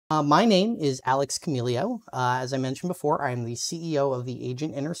My name is Alex Camilio. As I mentioned before, I'm the CEO of the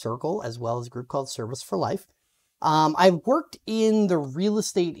Agent Inner Circle, as well as a group called Service for Life. I've worked in the real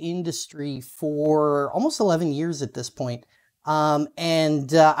estate industry for almost 11 years at this point. I've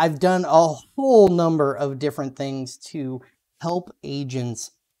done a whole number of different things to help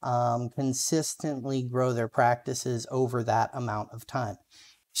agents consistently grow their practices over that amount of time.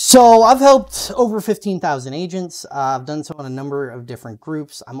 So I've helped over 15,000 agents. I've done so in a number of different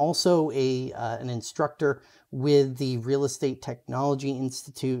groups. I'm also an instructor with the Real Estate Technology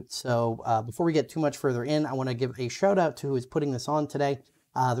Institute. So before we get too much further in, I want to give a shout out to who is putting this on today,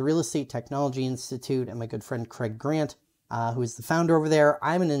 the Real Estate Technology Institute, and my good friend Craig Grant, who is the founder over there.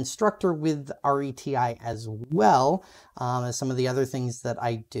 I'm an instructor with RETI as well as some of the other things that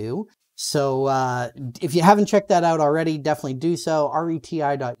I do. So if you haven't checked that out already, definitely do so.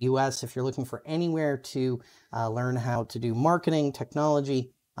 reti.us if you're looking for anywhere to learn how to do marketing,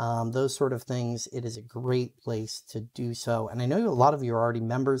 technology, those sort of things. It is a great place to do so. And I know a lot of you are already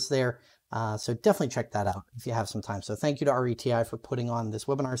members there, so definitely check that out if you have some time. So thank you to RETI for putting on this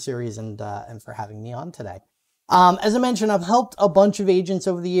webinar series and for having me on today. As I mentioned, I've helped a bunch of agents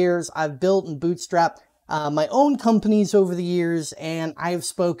over the years. I've built and bootstrapped my own companies over the years, and I've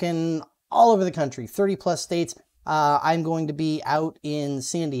spoken all over the country, 30 plus states. I'm going to be out in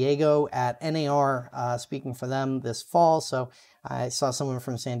San Diego at NAR speaking for them this fall. So I saw someone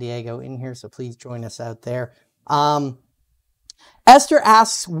from San Diego in here, so please join us out there. Esther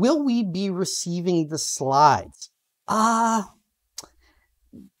asks, will we be receiving the slides?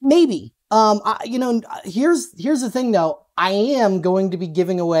 Maybe. Here's the thing though. I am going to be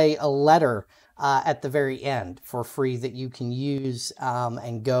giving away a letter at the very end for free that you can use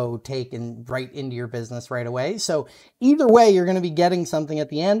and go take and write into your business right away. So either way, you're going to be getting something at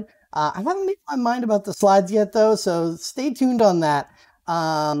the end. I haven't made my mind about the slides yet though, so stay tuned on that.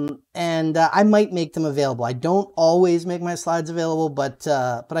 I might make them available. I don't always make my slides available, but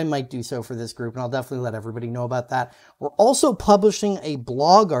I might do so for this group, and I'll definitely let everybody know about that. We're also publishing a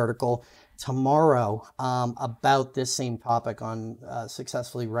blog article tomorrow about this same topic on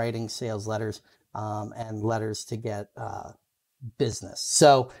successfully writing sales letters and letters to get business.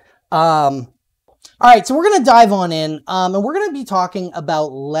 So, all right, so we're going to dive on in and we're going to be talking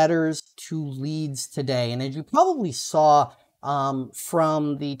about letters to leads today. And as you probably saw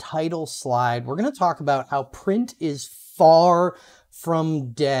from the title slide, we're going to talk about how print is far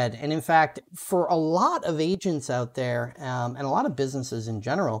from dead. And in fact, for a lot of agents out there and a lot of businesses in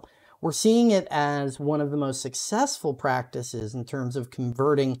general, we're seeing it as one of the most successful practices in terms of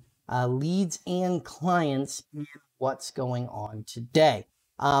converting leads and clients in what's going on today.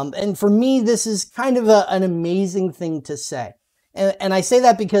 And for me, this is kind of an amazing thing to say. And I say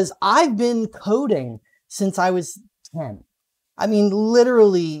that because I've been coding since I was 10. I mean,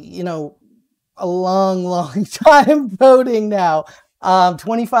 literally, a long, long time coding now.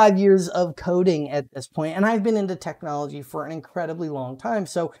 25 years of coding at this point, and I've been into technology for an incredibly long time.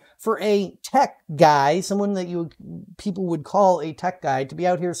 So for a tech guy, someone that people would call a tech guy, to be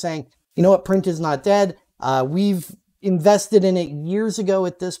out here saying, you know what, print is not dead. We've invested in it years ago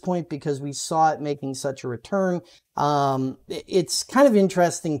at this point because we saw it making such a return. It's kind of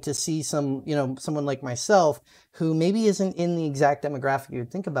interesting to see someone like myself who maybe isn't in the exact demographic you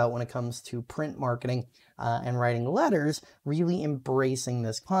would think about when it comes to print marketing and writing letters, really embracing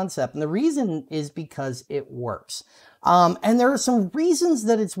this concept. And the reason is because it works. And there are some reasons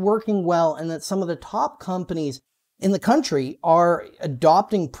that it's working well and that some of the top companies in the country are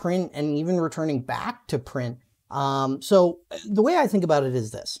adopting print and even returning back to print. So the way I think about it is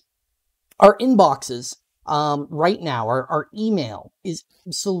this. Our inboxes right now, our email is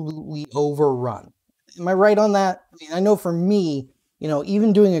absolutely overrun. Am I right on that? I mean, I know for me,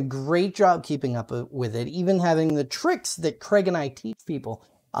 even doing a great job keeping up with it, even having the tricks that Craig and I teach people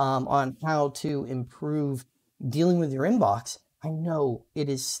on how to improve dealing with your inbox, I know it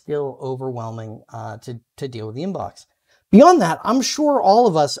is still overwhelming to deal with the inbox. Beyond that, I'm sure all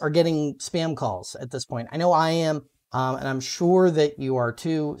of us are getting spam calls at this point. I know I am, and I'm sure that you are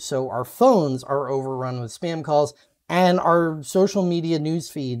too. So our phones are overrun with spam calls, and our social media news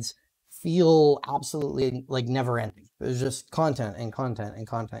feeds feel absolutely like never ending. There's just content and content and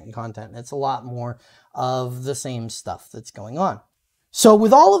content and content. And it's a lot more of the same stuff that's going on. So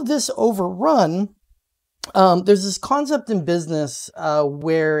with all of this overrun, there's this concept in business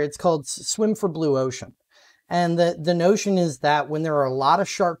where it's called swim for blue ocean. And the notion is that when there are a lot of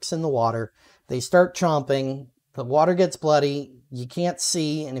sharks in the water, they start chomping, the water gets bloody, you can't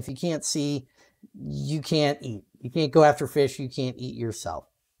see, and if you can't see, you can't eat. You can't go after fish, you can't eat yourself.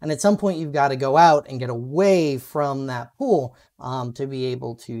 And at some point, you've got to go out and get away from that pool to be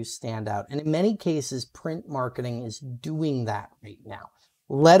able to stand out. And in many cases, print marketing is doing that right now.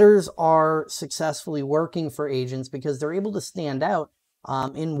 Letters are successfully working for agents because they're able to stand out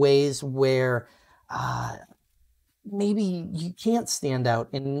in ways where maybe you can't stand out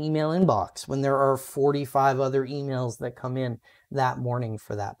in an email inbox when there are 45 other emails that come in that morning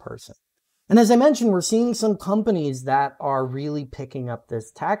for that person. And as I mentioned, we're seeing some companies that are really picking up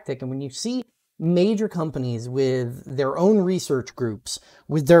this tactic. And when you see major companies with their own research groups,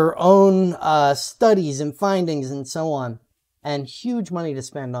 with their own studies and findings and so on, and huge money to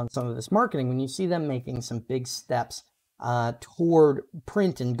spend on some of this marketing, when you see them making some big steps toward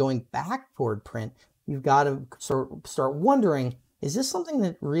print and going back toward print, you've got to start wondering, is this something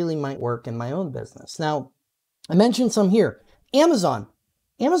that really might work in my own business? Now, I mentioned some here. Amazon.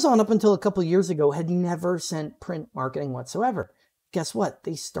 Amazon, up until a couple of years ago, had never sent print marketing whatsoever. Guess what?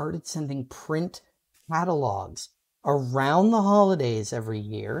 They started sending print catalogs around the holidays every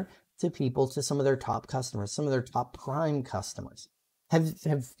year to people, to some of their top customers, some of their top Prime customers. Have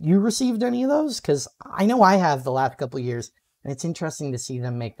you received any of those? Because I know I have the last couple of years, and it's interesting to see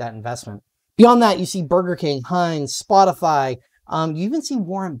them make that investment. Beyond that, you see Burger King, Heinz, Spotify. You even see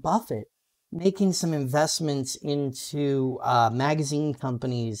Warren Buffett making some investments into magazine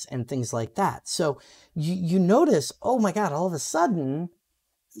companies and things like that. So you notice, oh my God, all of a sudden,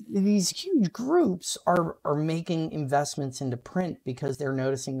 these huge groups are making investments into print because they're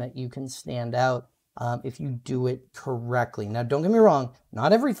noticing that you can stand out if you do it correctly. Now, don't get me wrong,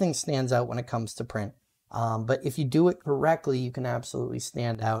 not everything stands out when it comes to print. But if you do it correctly, you can absolutely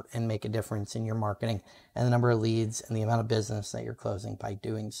stand out and make a difference in your marketing and the number of leads and the amount of business that you're closing by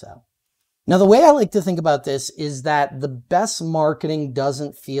doing so. Now, the way I like to think about this is that the best marketing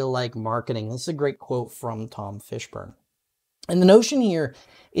doesn't feel like marketing. This is a great quote from Tom Fishburne. And the notion here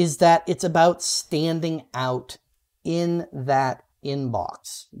is that it's about standing out in that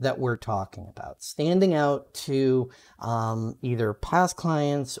inbox that we're talking about, standing out to either past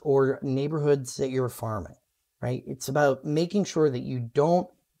clients or neighborhoods that you're farming, right? It's about making sure that you don't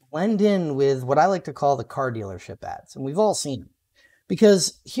blend in with what I like to call the car dealership ads. And we've all seen them.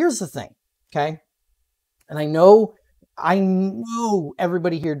 Because here's the thing, okay? And I know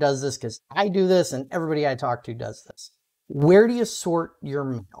everybody here does this because I do this and everybody I talk to does this. Where do you sort your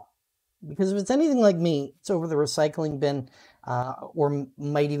mail? Because if it's anything like me, it's over the recycling bin or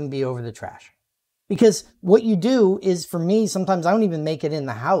might even be over the trash. Because what you do is, for me, sometimes I don't even make it in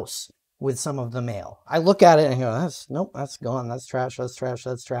the house with some of the mail. I look at it and go, nope, that's gone. That's trash, that's trash,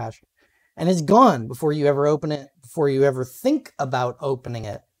 that's trash. And it's gone before you ever open it, before you ever think about opening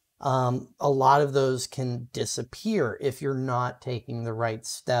it. A lot of those can disappear if you're not taking the right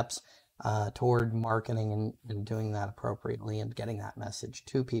steps toward marketing and doing that appropriately and getting that message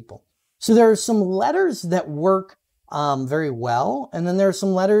to people. So there are some letters that work very well, and then there are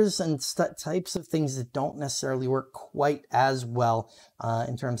some letters and types of things that don't necessarily work quite as well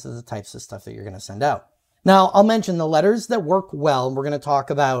in terms of the types of stuff that you're going to send out. Now, I'll mention the letters that work well, and we're going to talk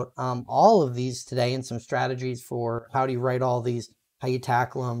about all of these today and some strategies for how do you write all these, how you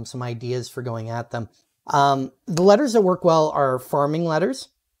tackle them, some ideas for going at them. The letters that work well are farming letters.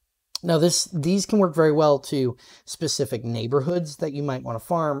 Now, these can work very well to specific neighborhoods that you might want to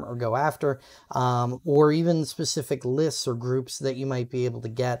farm or go after, or even specific lists or groups that you might be able to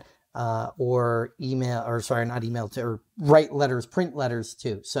get or write letters, print letters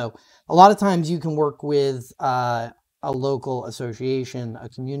to. So a lot of times you can work with a local association, a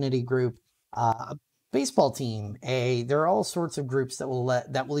community group, a baseball team. There are all sorts of groups that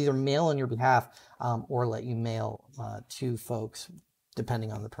will either mail on your behalf or let you mail to folks,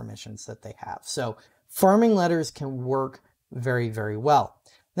 depending on the permissions that they have. So farming letters can work very, very well.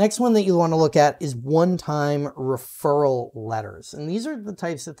 Next one that you want to look at is one-time referral letters. And these are the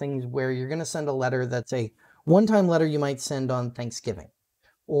types of things where you're going to send a letter that's a one-time letter you might send on Thanksgiving.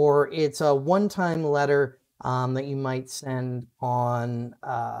 Or it's a one-time letter that you might send on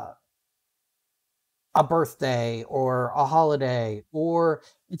a birthday or a holiday, or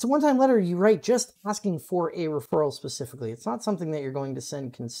it's a one-time letter you write just asking for a referral specifically. It's not something that you're going to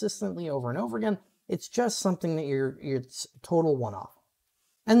send consistently over and over again. It's just something that it's total one-off.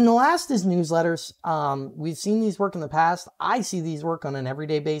 And the last is newsletters. We've seen these work in the past. I see these work on an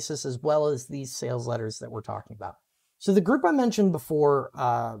everyday basis, as well as these sales letters that we're talking about. So the group I mentioned before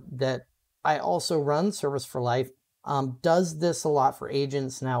that I also run, Service for Life, does this a lot for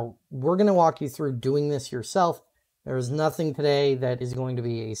agents. Now, we're going to walk you through doing this yourself. There is nothing today that is going to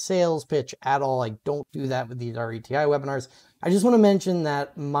be a sales pitch at all. I don't do that with these RETI webinars. I just want to mention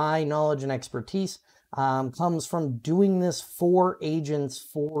that my knowledge and expertise comes from doing this for agents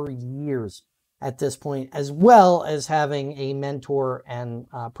for years at this point, as well as having a mentor and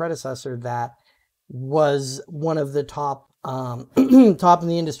predecessor that was one of the top top in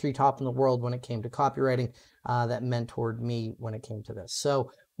the industry, top in the world when it came to copywriting, that mentored me when it came to this.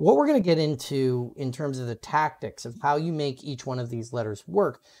 So what we're going to get into in terms of the tactics of how you make each one of these letters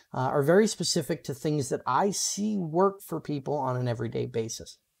work are very specific to things that I see work for people on an everyday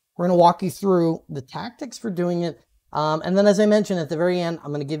basis. We're going to walk you through the tactics for doing it. And then, as I mentioned at the very end,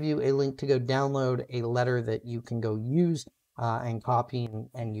 I'm going to give you a link to go download a letter that you can go use and copy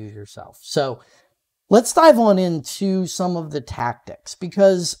and use yourself. So let's dive on into some of the tactics,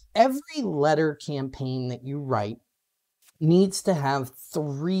 because every letter campaign that you write needs to have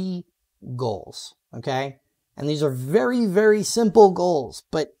 3 goals, okay? And these are very, very simple goals,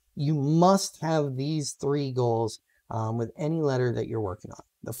 but you must have these 3 goals with any letter that you're working on.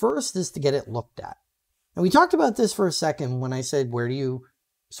 The first is to get it looked at. And we talked about this for a second when I said, where do you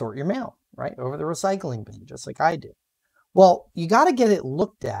sort your mail, right? Over the recycling bin, just like I do. Well, you got to get it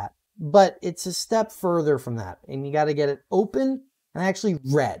looked at, but it's a step further from that. And you got to get it open and actually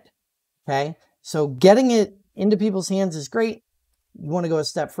read, okay? So getting it into people's hands is great. You want to go a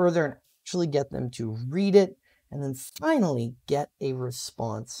step further and actually get them to read it, and then finally get a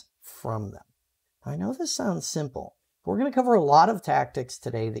response from them. I know this sounds simple. We're going to cover a lot of tactics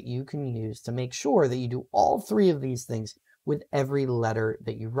today that you can use to make sure that you do all 3 of these things with every letter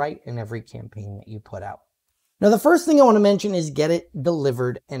that you write and every campaign that you put out. Now, the first thing I want to mention is get it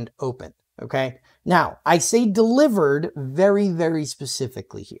delivered and opened, okay? Now, I say delivered very, very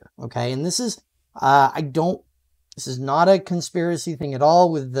specifically here, okay? And this is, this is not a conspiracy thing at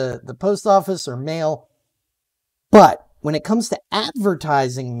all with the post office or mail, but when it comes to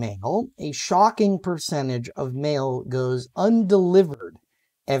advertising mail, a shocking percentage of mail goes undelivered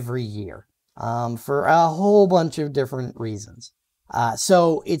every year for a whole bunch of different reasons.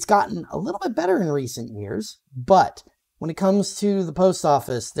 So it's gotten a little bit better in recent years, but when it comes to the post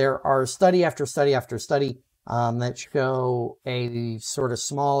office, there are study after study after study that show a sort of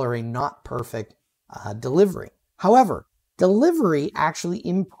small or a not perfect delivery. However, delivery actually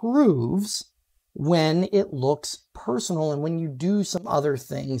improves when it looks personal and when you do some other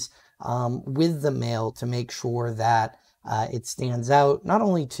things with the mail to make sure that it stands out, not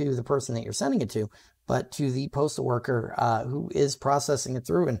only to the person that you're sending it to, but to the postal worker who is processing it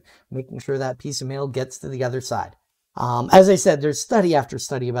through and making sure that piece of mail gets to the other side. As I said, there's study after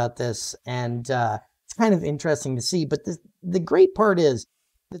study about this, and it's kind of interesting to see. But the great part is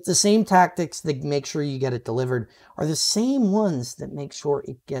that the same tactics that make sure you get it delivered are the same ones that make sure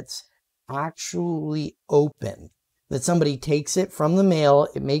it gets actually open. That somebody takes it from the mail,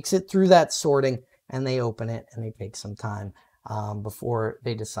 it makes it through that sorting, and they open it, and they take some time before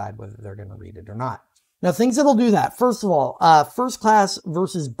they decide whether they're going to read it or not. Now, things that'll do that. First of all, first class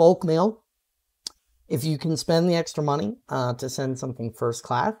versus bulk mail. If you can spend the extra money to send something first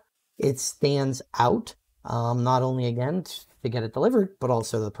class, it stands out, not only, again, to get it delivered, but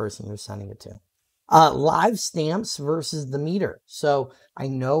also the person you're sending it to. Live stamps versus the meter. So I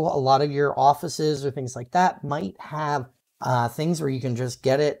know a lot of your offices or things like that might have things where you can just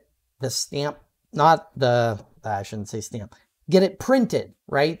get it, the stamp, not the, I shouldn't say stamp, get it printed,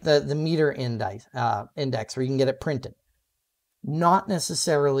 right? The meter index where you can get it printed. Not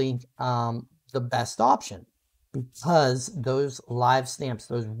necessarily the best option, because those live stamps,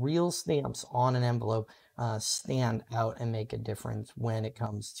 those real stamps on an envelope stand out and make a difference when it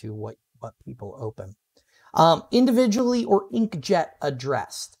comes to what people open. Individually or inkjet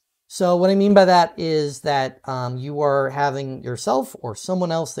addressed. So what I mean by that is that you are having yourself or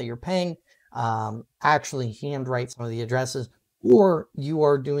someone else that you're paying actually handwrite some of the addresses, or you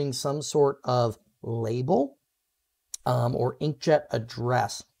are doing some sort of label or inkjet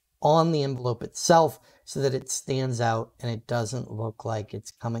address on the envelope itself so that it stands out and it doesn't look like it's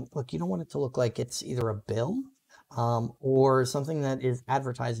coming. Look, you don't want it to look like it's either a bill or something that is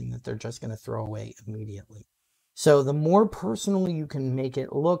advertising that they're just going to throw away immediately. So the more personal you can make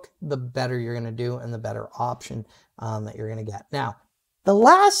it look, the better you're going to do and the better option that you're going to get. Now, the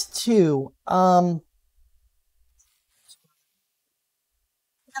last two, yes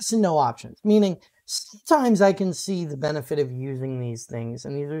and no options, meaning sometimes I can see the benefit of using these things,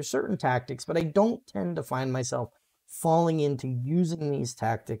 and these are certain tactics, but I don't tend to find myself falling into using these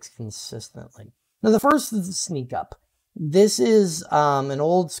tactics consistently. Now, the first is the sneak up. This is an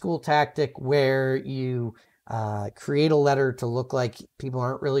old school tactic where you create a letter to look like people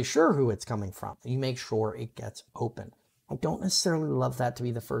aren't really sure who it's coming from. You make sure it gets open. I don't necessarily love that to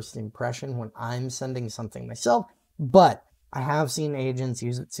be the first impression when I'm sending something myself, but I have seen agents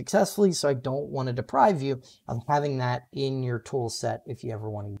use it successfully, so I don't want to deprive you of having that in your tool set if you ever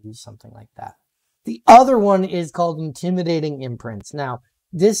want to use something like that. The other one is called intimidating imprints. Now,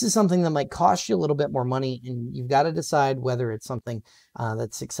 this is something that might cost you a little bit more money, and you've got to decide whether it's something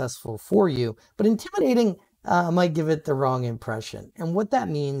that's successful for you. But intimidating might give it the wrong impression. And what that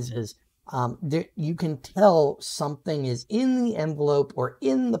means is you can tell something is in the envelope or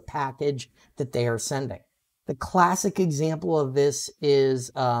in the package that they are sending. The classic example of this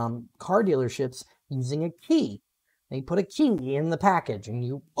is car dealerships using a key. They put a key in the package and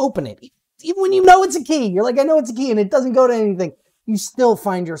you open it. Even when you know it's a key, you're like, I know it's a key, and it doesn't go to anything. You still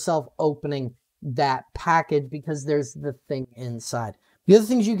find yourself opening that package because there's the thing inside. The other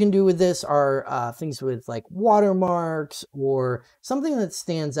things you can do with this are things with like watermarks or something that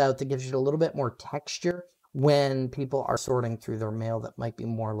stands out that gives you a little bit more texture when people are sorting through their mail that might be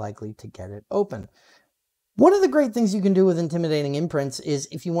more likely to get it open. One of the great things you can do with intimidating imprints is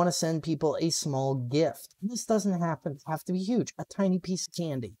if you want to send people a small gift. This doesn't have to be huge, a tiny piece of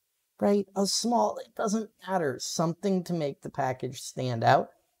candy, right? A small, it doesn't matter, something to make the package stand out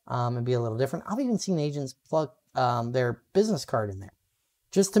and be a little different. I've even seen agents plug their business card in there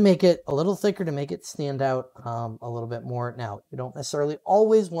just to make it a little thicker, to make it stand out a little bit more. Now, you don't necessarily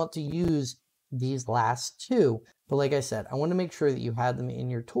always want to use these last two, but like I said, I want to make sure that you had them in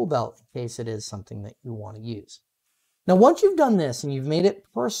your tool belt in case it is something that you want to use. Now, once you've done this and you've made it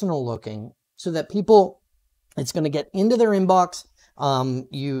personal looking so that people, it's going to get into their inbox,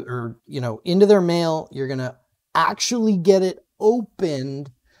 into their mail, you're going to actually get it opened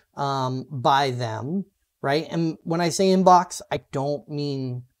by them, right? And when I say inbox, I don't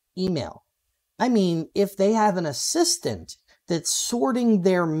mean email. I mean, if they have an assistant that's sorting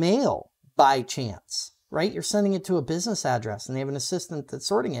their mail by chance, right? You're sending it to a business address and they have an assistant that's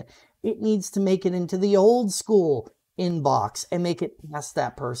sorting it. It needs to make it into the old school inbox and make it past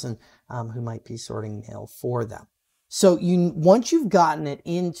that person who might be sorting mail for them. So once you've gotten it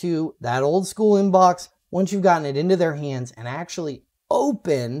into that old school inbox, once you've gotten it into their hands and actually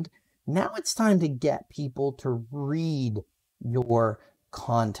opened, now it's time to get people to read your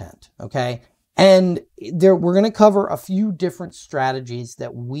content, okay? And we're going to cover a few different strategies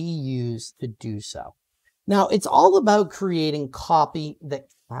that we use to do so. Now, it's all about creating copy that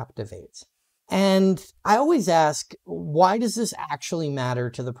captivates. And I always ask, why does this actually matter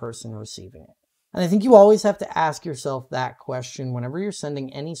to the person receiving it? And I think you always have to ask yourself that question whenever you're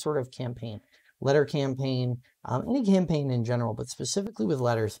sending any sort of campaign, letter campaign, any campaign in general, but specifically with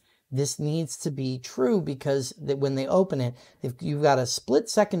letters. This needs to be true because when they open it, you've got a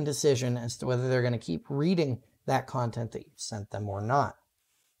split-second decision as to whether they're going to keep reading that content that you've sent them or not.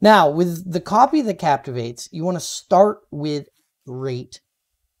 Now, with the copy that captivates, you want to start with great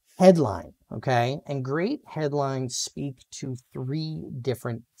headline, okay? And great headlines speak to three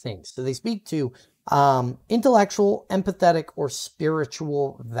different things. So they speak to intellectual, empathetic, or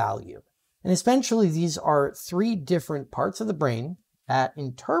spiritual value. And essentially, these are three different parts of the brain that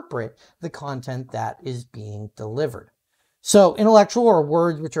interpret the content that is being delivered. So intellectual are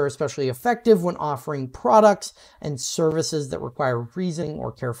words which are especially effective when offering products and services that require reasoning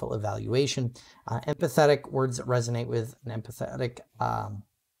or careful evaluation. Empathetic, words that resonate with an empathetic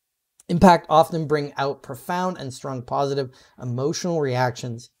impact often bring out profound and strong positive emotional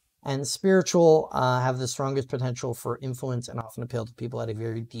reactions. And spiritual have the strongest potential for influence and often appeal to people at a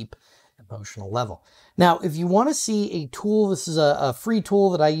very deep emotional level. Now, if you want to see a tool, this is a free tool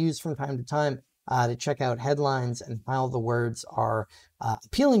that I use from time to time to check out headlines and how the words are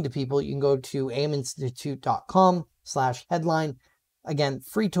appealing to people. You can go to aminstitute.com/headline. Again,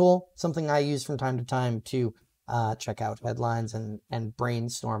 free tool, something I use from time to time to check out headlines and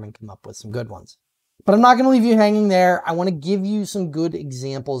brainstorm and come up with some good ones. But I'm not going to leave you hanging there. I want to give you some good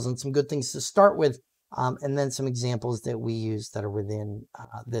examples and some good things to start with. And then some examples that we use that are within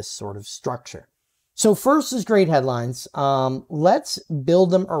this sort of structure. So first is great headlines. Let's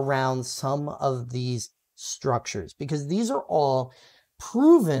build them around some of these structures because these are all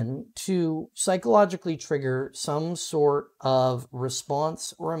proven to psychologically trigger some sort of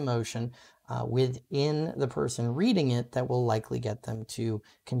response or emotion within the person reading it that will likely get them to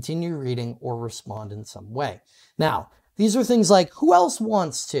continue reading or respond in some way. Now, these are things like, who else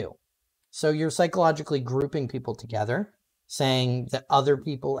wants to? So you're psychologically grouping people together, saying that other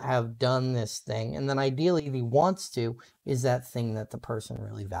people have done this thing. And then ideally the wants to is that thing that the person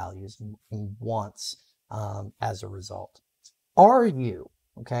really values and wants as a result. Are you,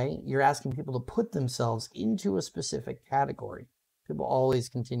 okay? You're asking people to put themselves into a specific category. People always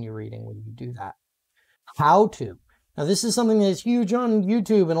continue reading when you do that. How to. Now this is something that's huge on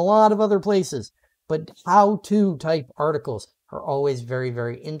YouTube and a lot of other places. but how-to type articles are always very,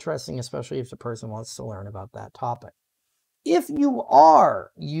 very interesting, especially if the person wants to learn about that topic. If you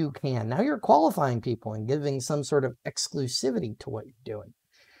are, you can. Now you're qualifying people and giving some sort of exclusivity to what you're doing.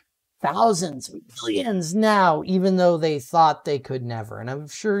 Thousands, millions now, even though they thought they could never. And I'm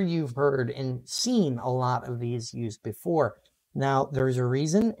sure you've heard and seen a lot of these used before. Now, there's a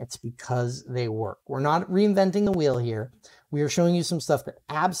reason. It's because they work. We're not reinventing the wheel here. We are showing you some stuff that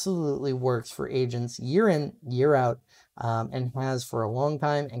absolutely works for agents year in, year out, and has for a long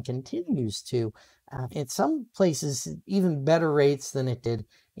time and continues to, in some places, even better rates than it did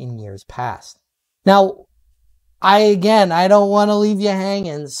in years past. Now, I don't want to leave you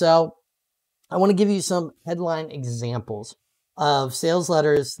hanging, so I want to give you some headline examples of sales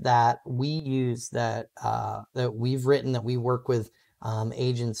letters that we use, that we've written, that we work with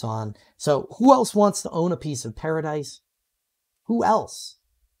agents on. So who else wants to own a piece of paradise? Who else,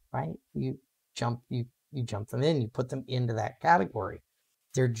 right? You jump them in, you put them into that category.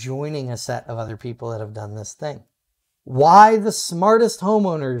 They're joining a set of other people that have done this thing. Why the smartest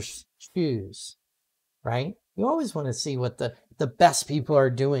homeowners choose, right? You always want to see what the best people are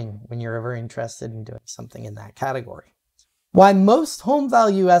doing when you're ever interested in doing something in that category. Why most home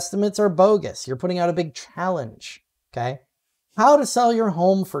value estimates are bogus. You're putting out a big challenge, okay? How to sell your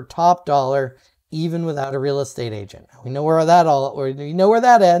home for top dollar even without a real estate agent. We know where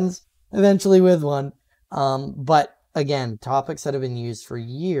that ends, eventually with one. But again, topics that have been used for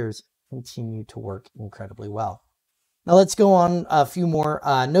years continue to work incredibly well. Now let's go on a few more.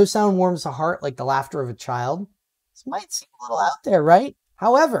 No sound warms the heart like the laughter of a child. This might seem a little out there, right?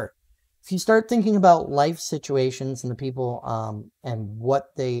 However, if you start thinking about life situations and the people and what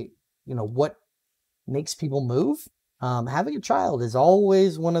what makes people move, having a child is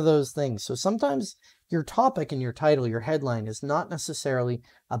always one of those things. So sometimes your topic and your title, your headline is not necessarily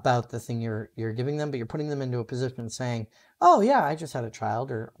about the thing you're giving them, but you're putting them into a position saying, oh yeah, I just had a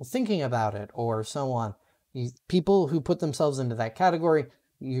child, or thinking about it, or so on. People who put themselves into that category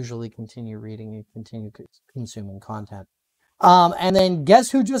usually continue reading and continue consuming content. And then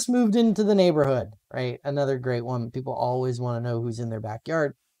guess who just moved into the neighborhood, right? Another great one. People always want to know who's in their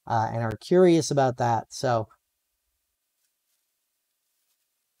backyard and are curious about that. So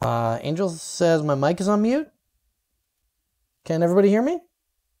Angel says my mic is on mute. Can everybody hear me?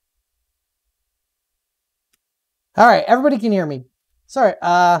 All right, everybody can hear me. Sorry.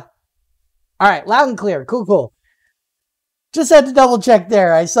 All right, loud and clear. Cool. Just had to double check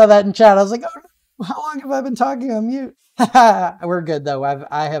there. I saw that in chat. I was like, oh, how long have I been talking on mute? We're good, though.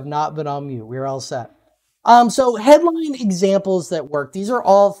 I have not been on mute. We're all set. So headline examples that work. These are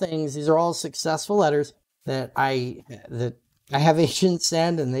all successful letters that I have agents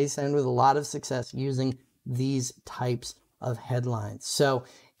send, and they send with a lot of success using these types of headlines. So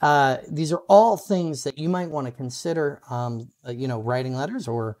these are all things that you might want to consider, writing letters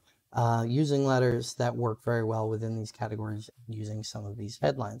or using letters that work very well within these categories using some of these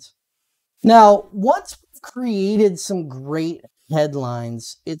headlines. Now, once we've created some great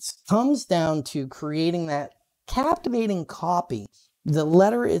headlines, it comes down to creating that captivating copy, the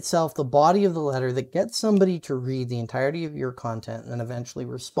letter itself, the body of the letter that gets somebody to read the entirety of your content and then eventually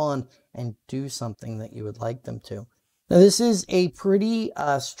respond and do something that you would like them to. Now, this is a pretty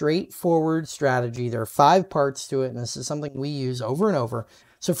straightforward strategy. There are 5 parts to it, and this is something we use over and over.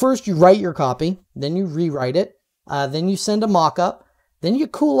 So first you write your copy, then you rewrite it, then you send a mock-up, then you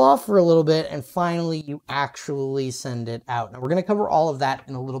cool off for a little bit, and finally you actually send it out. Now we're going to cover all of that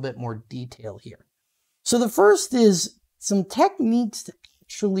in a little bit more detail here. So the first is some techniques to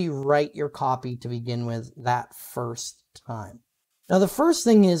actually write your copy to begin with that first time. Now the first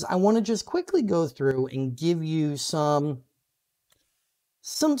thing is I want to just quickly go through and give you some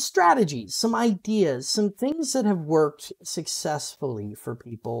strategies, some ideas, some things that have worked successfully for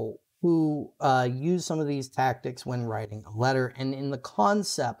people who use some of these tactics when writing a letter, and in the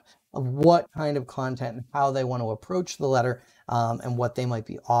concept of what kind of content and how they want to approach the letter, and what they might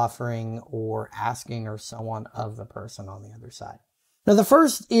be offering or asking or so on of the person on the other side. Now, the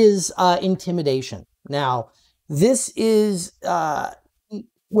first is intimidation. Now, this is,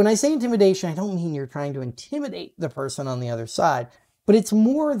 when I say intimidation, I don't mean you're trying to intimidate the person on the other side, but it's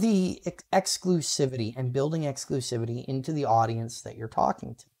more the exclusivity and building exclusivity into the audience that you're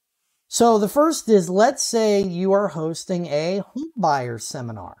talking to. So the first is, let's say you are hosting a home buyer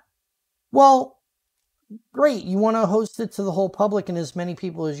seminar. Well, great. You want to host it to the whole public and as many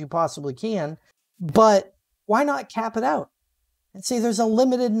people as you possibly can, but why not cap it out and say there's a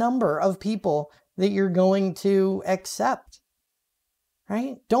limited number of people that you're going to accept,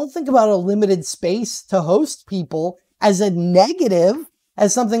 right? Don't think about a limited space to host people as a negative.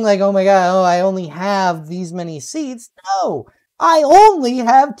 as something like, oh my God, oh, I only have these many seats. No, I only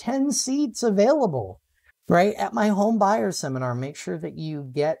have 10 seats available, right? At my home buyer seminar, make sure that you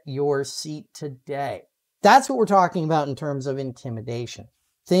get your seat today. That's what we're talking about in terms of intimidation.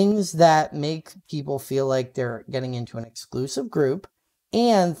 Things that make people feel like they're getting into an exclusive group,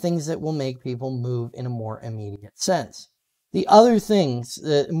 and things that will make people move in a more immediate sense. The other things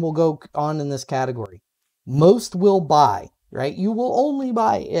that, and we'll go on in this category, most will buy, right? You will only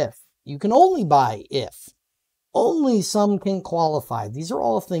buy if. You can only buy if. Only some can qualify. These are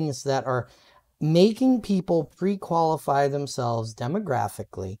all things that are making people pre-qualify themselves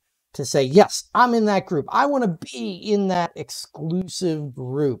demographically to say, yes, I'm in that group. I want to be in that exclusive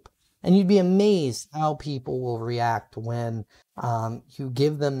group. And you'd be amazed how people will react when you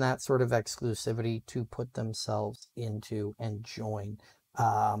give them that sort of exclusivity to put themselves into and join.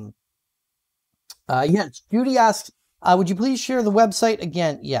 Yes, Judy asks, would you please share the website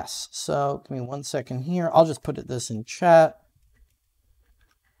again? Yes. So give me 1 second here. I'll just put this in chat.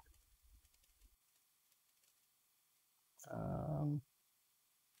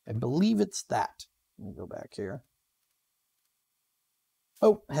 I believe it's that. Let me go back here.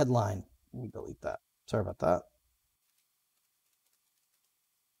 Oh, headline. Let me delete that. Sorry about that.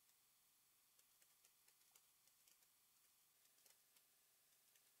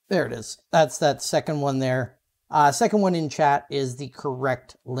 There it is. That's that second one there. Second one in chat is the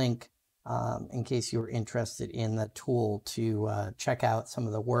correct link in case you were interested in the tool to check out some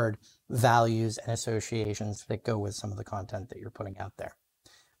of the word values and associations that go with some of the content that you're putting out there.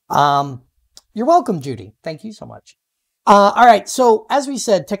 You're welcome, Judy. Thank you so much. All right. So as we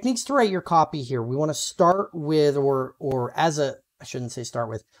said, techniques to write your copy here. We want to start with, I shouldn't say start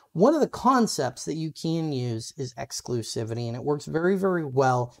with, one of the concepts that you can use is exclusivity, and it works very, very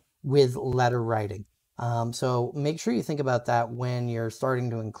well with letter writing. So make sure you think about that when you're starting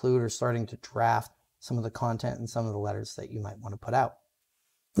to include or starting to draft some of the content and some of the letters that you might want to put out.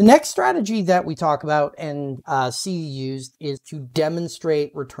 The next strategy that we talk about and see used is to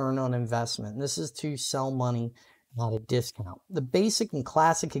demonstrate return on investment. This is to sell money at a discount. The basic and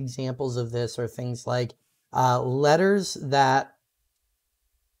classic examples of this are things like letters that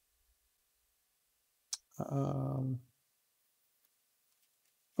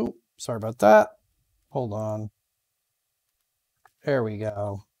sorry about that. Hold on. There we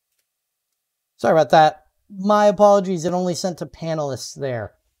go. Sorry about that. My apologies. It only sent to panelists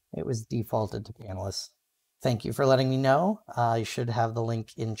there. It was defaulted to panelists. Thank you for letting me know. I should have the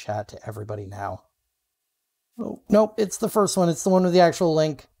link in chat to everybody now. Oh, nope, it's the first one. It's the one with the actual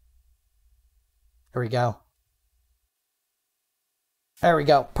link. There we go. There we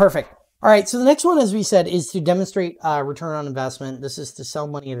go. Perfect. All right, so the next one, as we said, is to demonstrate return on investment. This is to sell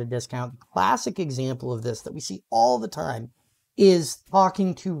money at a discount. The classic example of this that we see all the time is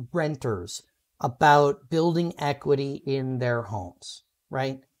talking to renters about building equity in their homes,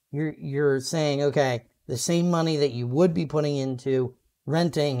 right? You're saying, okay, the same money that you would be putting into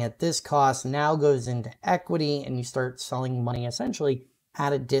renting at this cost now goes into equity, and you start selling money essentially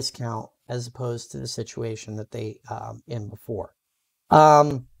at a discount as opposed to the situation that they in before.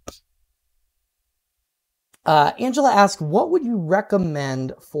 Angela asked, what would you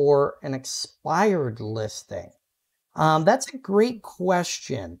recommend for an expired listing? That's a great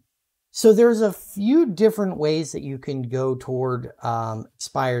question. So there's a few different ways that you can go toward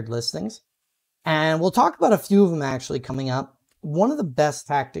expired listings. And we'll talk about a few of them actually coming up. One of the best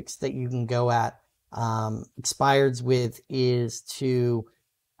tactics that you can go at expireds with is to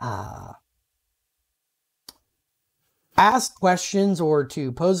ask questions or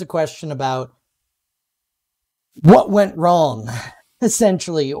to pose a question about what went wrong,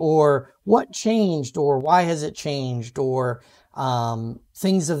 essentially, or what changed, or why has it changed, or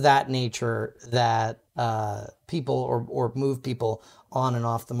things of that nature that people or move people on and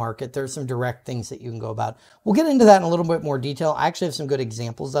off the market. There's some direct things that you can go about. We'll get into that in a little bit more detail. I actually have some good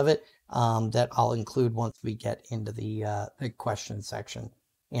examples of it that I'll include once we get into the question section,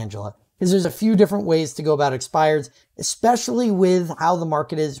 Angela, because there's a few different ways to go about expireds, especially with how the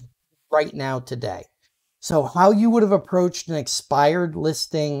market is right now today. So how you would have approached an expired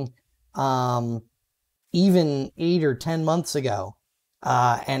listing even 8 or 10 months ago,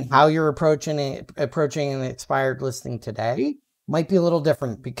 and how you're approaching an expired listing today might be a little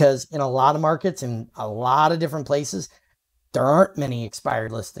different, because in a lot of markets, in a lot of different places, there aren't many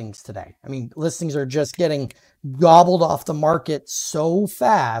expired listings today. I mean, listings are just getting gobbled off the market so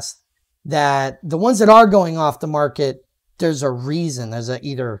fast that the ones that are going off the market, there's a reason. There's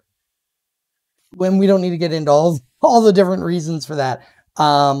when we don't need to get into all the different reasons for that.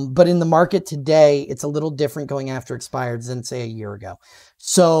 But in the market today, it's a little different going after expireds than say a year ago.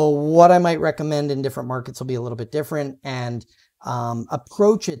 So what I might recommend in different markets will be a little bit different, and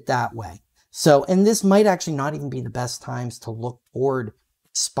approach it that way. So, and this might actually not even be the best times to look toward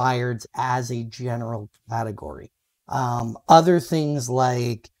expireds as a general category. Other things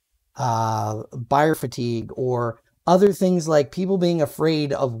like buyer fatigue, or other things like people being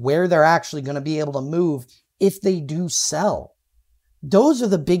afraid of where they're actually going to be able to move if they do sell. Those are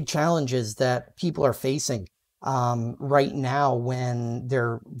the big challenges that people are facing right now when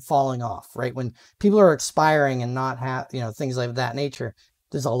they're falling off, right? When people are expiring and not have, things like that nature.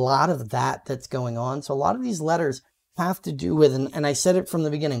 There's a lot of that that's going on. So a lot of these letters have to do with, and I said it from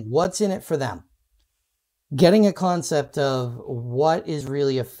the beginning, what's in it for them? Getting a concept of what is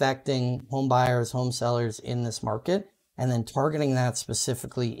really affecting home buyers, home sellers in this market, and then targeting that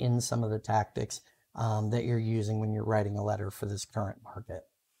specifically in some of the tactics that you're using when you're writing a letter for this current market.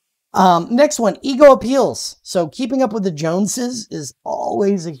 Next one, ego appeals. So keeping up with the Joneses is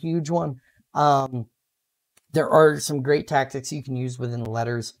always a huge one. There are some great tactics you can use within the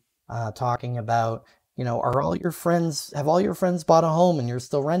letters, talking about, have all your friends bought a home and you're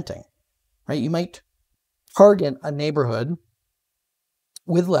still renting, right? You might target a neighborhood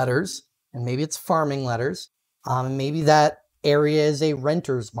with letters, and maybe it's farming letters, and maybe that area is a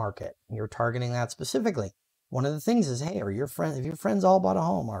renter's market. You're targeting that specifically. One of the things is, hey, have your friends all bought a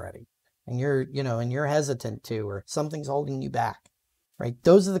home already? And you're hesitant to, or something's holding you back, right?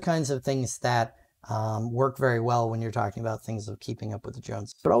 Those are the kinds of things that work very well when you're talking about things of keeping up with the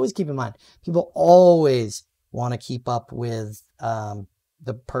Joneses. But always keep in mind, people always want to keep up with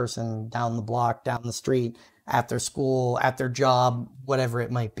the person down the block, down the street, at their school, at their job, whatever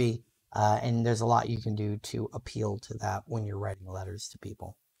it might be. And there's a lot you can do to appeal to that when you're writing letters to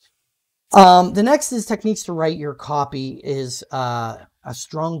people. The next is techniques to write your copy is a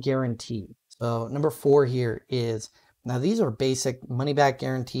strong guarantee. So number 4 here is, now these are basic money back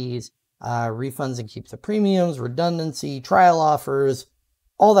guarantees, refunds and keep the premiums, redundancy, trial offers,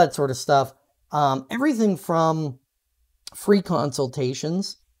 all that sort of stuff. Everything from free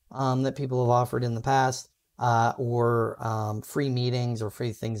consultations that people have offered in the past, or free meetings or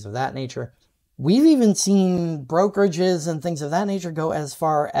free things of that nature. We've even seen brokerages and things of that nature go as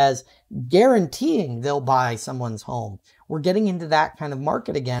far as guaranteeing they'll buy someone's home. We're getting into that kind of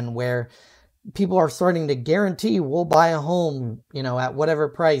market again where people are starting to guarantee we'll buy a home, at whatever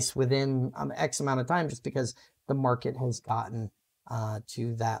price within X amount of time, just because the market has gotten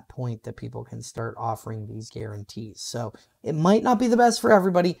to that point that people can start offering these guarantees. So it might not be the best for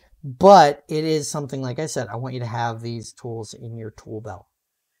everybody, but it is something, like I said, I want you to have these tools in your tool belt.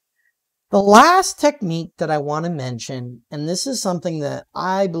 The last technique that I want to mention, and this is something that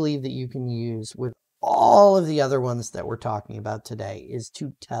I believe that you can use with all of the other ones that we're talking about today, is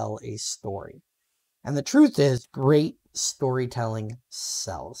to tell a story. And the truth is, great storytelling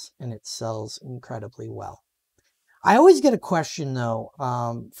sells, and it sells incredibly well. I always get a question, though,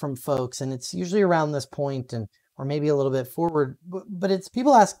 from folks, and it's usually around this point, or maybe a little bit forward, but it's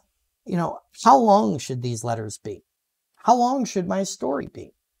people ask, how long should these letters be? How long should my story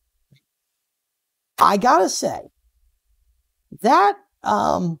be? I gotta say, that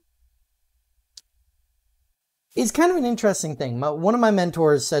is kind of an interesting thing. One of my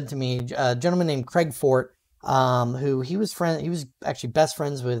mentors said to me, a gentleman named Craig Fort, who he was actually best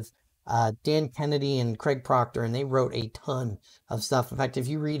friends with Dan Kennedy and Craig Proctor, and they wrote a ton of stuff. In fact, if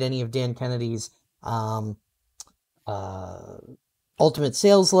you read any of Dan Kennedy's Ultimate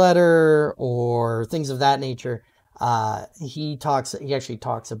Sales Letter or things of that nature, he actually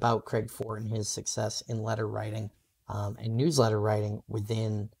talks about Craig Fort and his success in letter writing and newsletter writing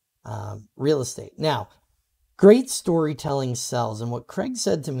within real estate. Now, great storytelling sells. And what Craig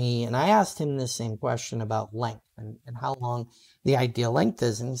said to me, and I asked him this same question about length and how long the ideal length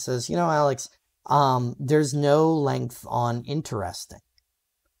is. And he says, Alex, there's no length on interesting.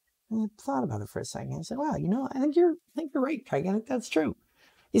 And I thought about it for a second. I said, wow, I think you're right, Craig. I think that's true.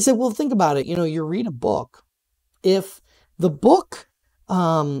 He said, well, think about it. You read a book. If the book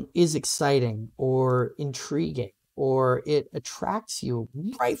is exciting or intriguing, or it attracts you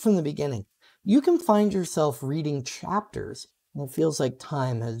right from the beginning, you can find yourself reading chapters and it feels like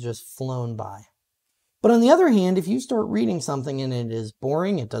time has just flown by. But on the other hand, if you start reading something and it is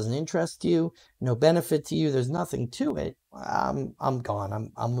boring, it doesn't interest you, no benefit to you, there's nothing to it, I'm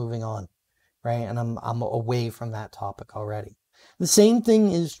gone. I'm moving on, right? And I'm away from that topic already. The same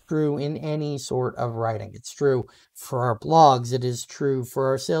thing is true in any sort of writing. It's true for our blogs. It is true for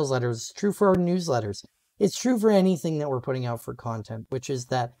our sales letters. It's true for our newsletters. It's true for anything that we're putting out for content, which is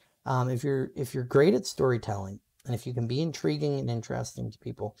that if you're great at storytelling And if you can be intriguing and interesting to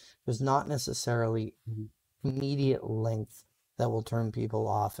people, there's not necessarily immediate length that will turn people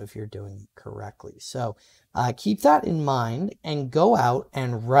off if you're doing it correctly. So keep that in mind and go out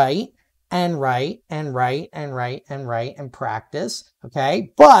and write and write and write and write and write and practice.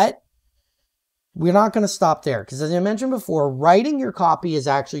 Okay. But we're not going to stop there because, as I mentioned before, writing your copy is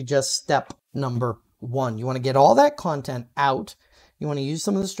actually just step number one. You want to get all that content out. You want to use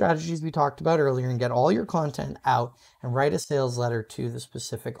some of the strategies we talked about earlier and get all your content out and write a sales letter to the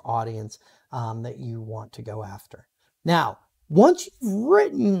specific audience that you want to go after. Now, once you've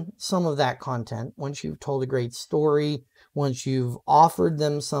written some of that content, once you've told a great story, once you've offered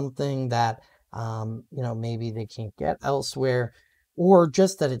them something that, maybe they can't get elsewhere, or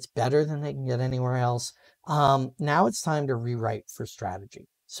just that it's better than they can get anywhere else, now it's time to rewrite for strategy.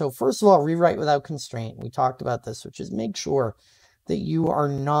 So first of all, rewrite without constraint. We talked about this, which is make sure that you are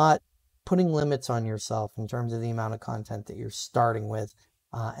not putting limits on yourself in terms of the amount of content that you're starting with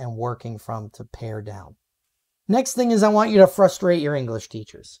and working from to pare down. Next thing is I want you to frustrate your English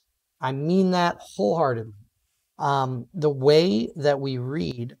teachers. I mean that wholeheartedly. The way that we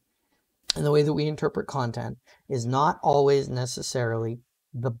read and the way that we interpret content is not always necessarily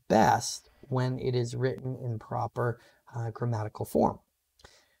the best when it is written in proper grammatical form.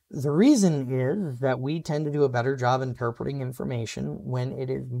 The reason is that we tend to do a better job interpreting information when it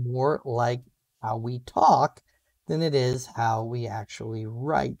is more like how we talk than it is how we actually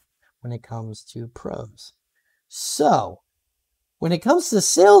write when it comes to prose. So, when it comes to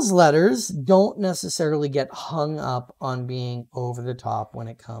sales letters, don't necessarily get hung up on being over the top when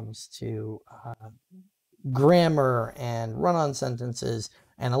it comes to grammar and run-on sentences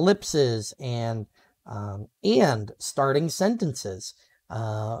and ellipses and starting sentences.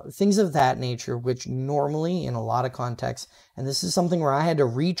 Things of that nature, which normally in a lot of contexts, and this is something where I had to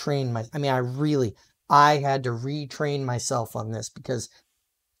retrain I had to retrain myself on this because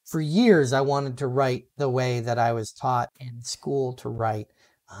for years I wanted to write the way that I was taught in school to write.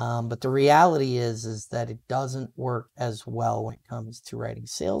 But the reality is that it doesn't work as well when it comes to writing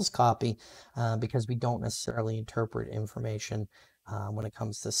sales copy because we don't necessarily interpret information when it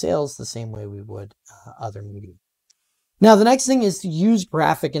comes to sales the same way we would other media. Now, the next thing is to use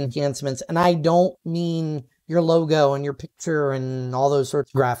graphic enhancements, and I don't mean your logo and your picture and all those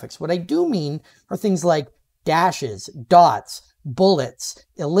sorts of graphics. What I do mean are things like dashes, dots, bullets,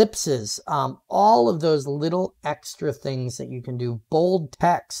 ellipses, all of those little extra things that you can do, bold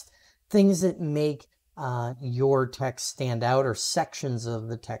text, things that make your text stand out or sections of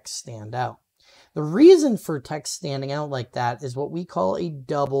the text stand out. The reason for text standing out like that is what we call a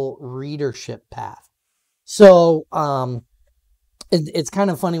double readership path. So it's kind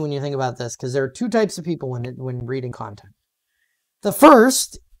of funny when you think about this because there are two types of people when reading content. The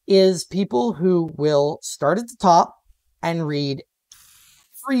first is people who will start at the top and read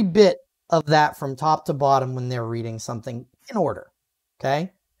every bit of that from top to bottom when they're reading something in order,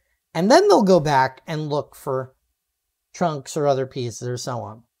 okay? And then they'll go back and look for chunks or other pieces or so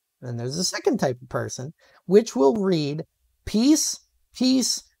on. Then there's a second type of person, which will read piece,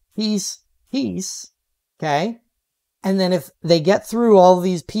 piece, piece, piece, okay? And then if they get through all of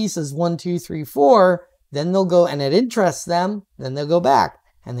these pieces, 1, 2, 3, 4, then they'll go, and it interests them, then they'll go back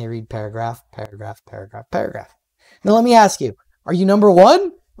and they read paragraph, paragraph, paragraph, paragraph. Now let me ask you, are you number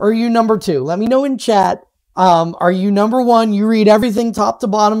 1 or are you number 2? Let me know in chat. Are you number 1, you read everything top to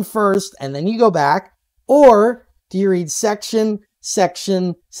bottom first and then you go back? Or do you read section,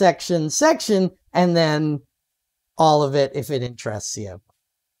 section, section, section, and then all of it if it interests you?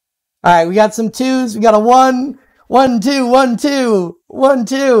 All right, we got some 2s. We got a 1, 1, 2, 1, 2, 1,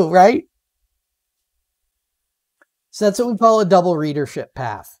 2, right? So that's what we call a double readership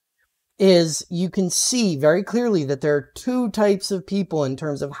path. Is you can see very clearly that there are two types of people in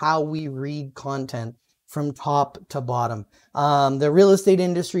terms of how we read content from top to bottom. The real estate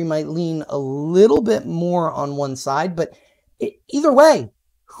industry might lean a little bit more on one side, but either way,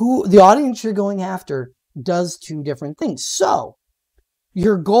 the audience you're going after does two different things. So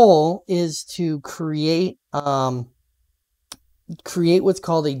your goal is to create what's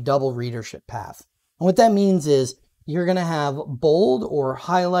called a double readership path. And what that means is you're going to have bold or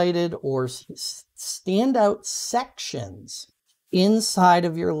highlighted or standout sections inside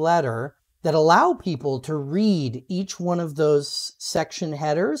of your letter that allow people to read each one of those section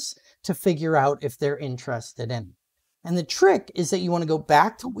headers to figure out if they're interested in it. And the trick is that you want to go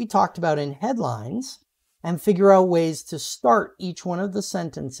back to what we talked about in headlines and figure out ways to start each one of the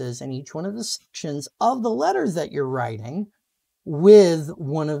sentences and each one of the sections of the letters that you're writing with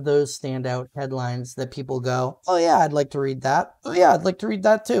one of those standout headlines that people go, oh yeah, I'd like to read that. Oh yeah, I'd like to read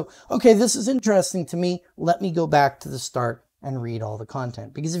that too. Okay, this is interesting to me. Let me go back to the start and read all the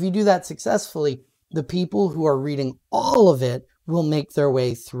content. Because if you do that successfully, the people who are reading all of it will make their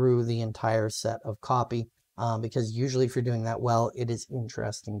way through the entire set of copy. Because usually if you're doing that well, it is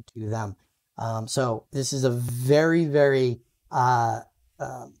interesting to them. So this is a very, very,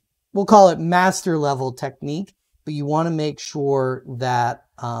 we'll call it master level technique, but you want to make sure that,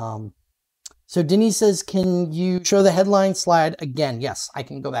 so Denise says, can you show the headline slide again? Yes, I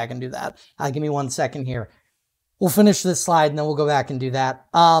can go back and do that. Give me 1 second here. We'll finish this slide and then we'll go back and do that.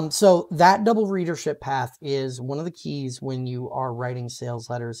 So that double readership path is one of the keys when you are writing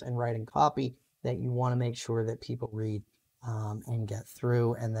sales letters and writing copy that you want to make sure that people read and get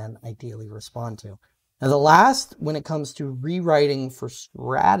through and then ideally respond to. Now the last, when it comes to rewriting for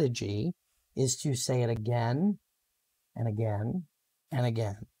strategy, is to say it again and again and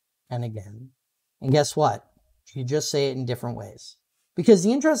again and again. And guess what? You just say it in different ways. Because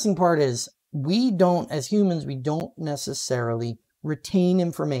the interesting part is we don't, as humans, we don't necessarily retain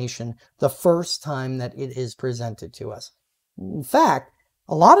information the first time that it is presented to us. In fact,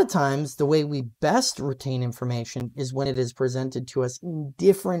 a lot of times the way we best retain information is when it is presented to us in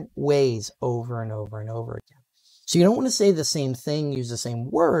different ways over and over and over again. So you don't want to say the same thing, use the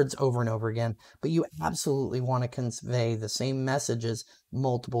same words over and over again, but you absolutely want to convey the same messages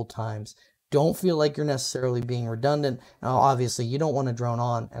multiple times. Don't feel like you're necessarily being redundant. Now, obviously, you don't want to drone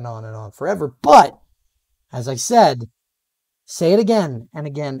on and on and on forever, but as I said, say it again and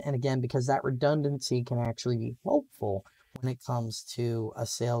again and again, because that redundancy can actually be helpful when it comes to a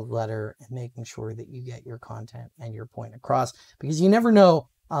sales letter and making sure that you get your content and your point across, because you never know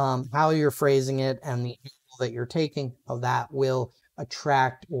how you're phrasing it and the angle that you're taking, how that will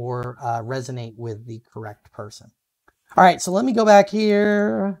attract or resonate with the correct person. All right, so let me go back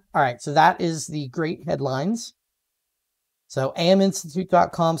here. All right, so that is the great headlines. So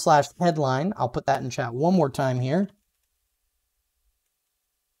aminstitute.com/headline. I'll put that in chat one more time here.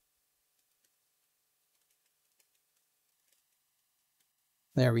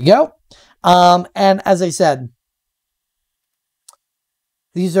 There we go. And as I said,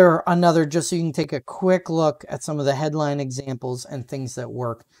 these are another, just so you can take a quick look at some of the headline examples and things that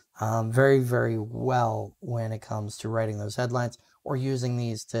work very, very well when it comes to writing those headlines or using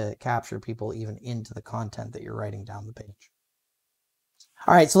these to capture people even into the content that you're writing down the page.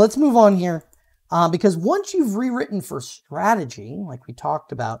 All right, so let's move on here because once you've rewritten for strategy, like we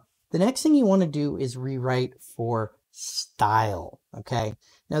talked about, the next thing you want to do is rewrite for style. Okay,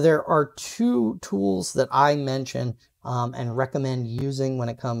 now there are two tools that I mention and recommend using when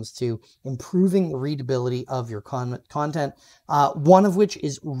it comes to improving readability of your content. One of which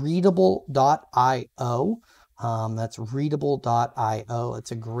is readable.io. That's readable.io.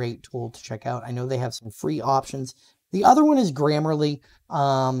 It's a great tool to check out. I know they have some free options. The other one is Grammarly.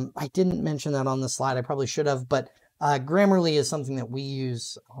 I didn't mention that on the slide. I probably should have, but Grammarly is something that we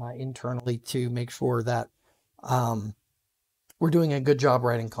use internally to make sure that we're doing a good job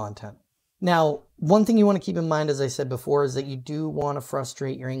writing content. Now, one thing you want to keep in mind, as I said before, is that you do want to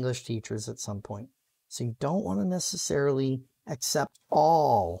frustrate your English teachers at some point. So you don't want to necessarily accept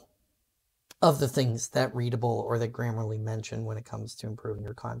all of the things that Readable or that Grammarly mention when it comes to improving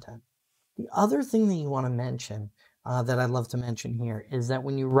your content. The other thing that you want to mention, that I'd love to mention here, is that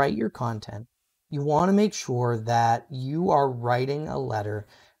when you write your content, you want to make sure that you are writing a letter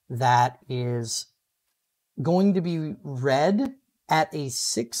that is going to be read at a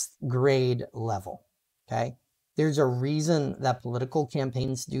 6th grade level, okay? There's a reason that political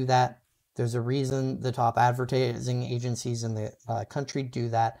campaigns do that. There's a reason the top advertising agencies in the country do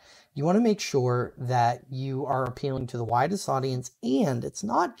that. You want to make sure that you are appealing to the widest audience, and it's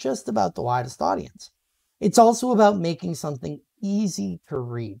not just about the widest audience. It's also about making something easy to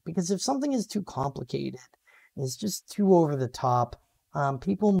read, because if something is too complicated, it's just too over the top,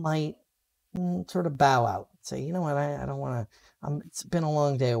 people might sort of bow out, say, you know what, I don't want to, it's been a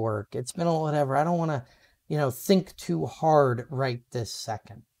long day of work, it's been a whatever, I don't want to, think too hard right this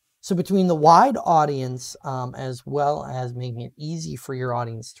second. So between the wide audience, as well as making it easy for your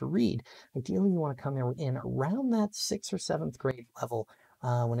audience to read, ideally you want to come in around that 6th or 7th grade level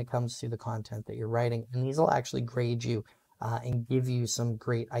when it comes to the content that you're writing. And these will actually grade you and give you some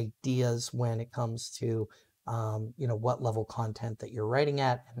great ideas when it comes to what level content that you're writing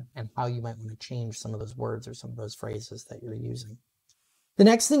at and how you might want to change some of those words or some of those phrases that you're using. The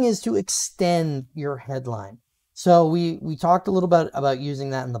next thing is to extend your headline. So we talked a little bit about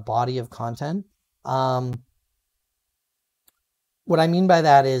using that in the body of content. What I mean by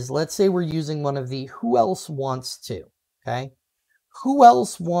that is, let's say we're using one of the who else wants to, okay? Who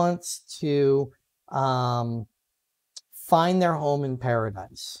else wants to find their home in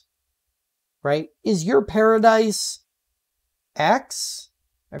paradise, right? Is your paradise X?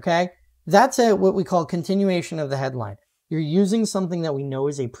 Okay. That's what we call continuation of the headline. You're using something that we know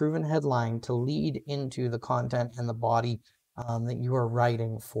is a proven headline to lead into the content and the body that you are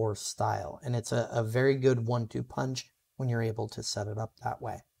writing for style. And it's a very good 1-2 punch when you're able to set it up that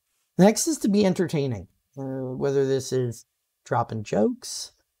way. Next is to be entertaining, whether this is dropping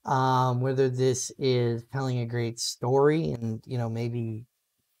jokes, whether this is telling a great story and, maybe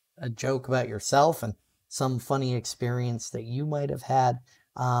a joke about yourself and some funny experience that you might have had.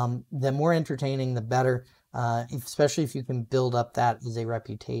 The more entertaining, the better, especially if you can build up that as a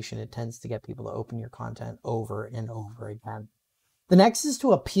reputation. It tends to get people to open your content over and over again. The next is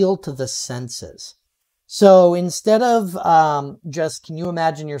to appeal to the senses. So instead of just, can you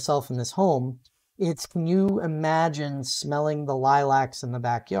imagine yourself in this home? It's, can you imagine smelling the lilacs in the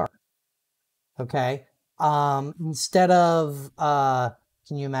backyard? Okay. Instead of,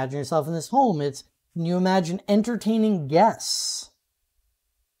 can you imagine yourself in this home? It's, can you imagine entertaining guests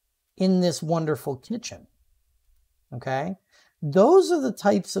in this wonderful kitchen? Okay. Those are the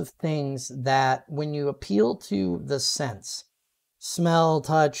types of things that when you appeal to the sense, smell,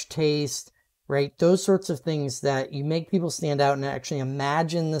 touch, taste, right? Those sorts of things that you make people stand out and actually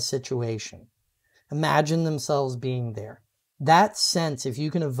imagine the situation, imagine themselves being there. That sense, if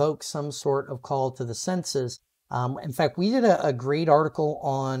you can evoke some sort of call to the senses. In fact, we did a great article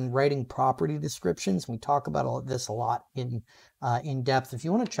on writing property descriptions. We talk about all of this a lot in depth. If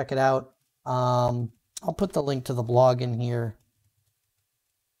you want to check it out, I'll put the link to the blog in here.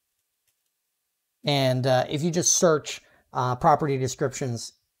 And if you just search property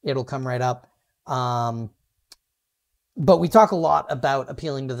descriptions, it'll come right up. But we talk a lot about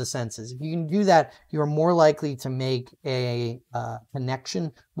appealing to the senses. If you can do that, you're more likely to make a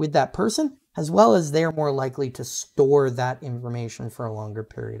connection with that person, as well as they're more likely to store that information for a longer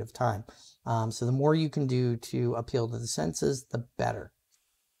period of time. So the more you can do to appeal to the senses, the better.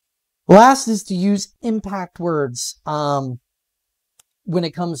 Last is to use impact words when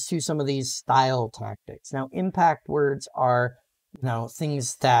it comes to some of these style tactics. Now, impact words are,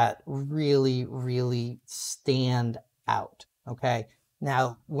 things that really, really stand out. Okay.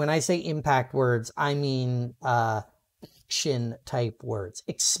 Now, when I say impact words, I mean action type words,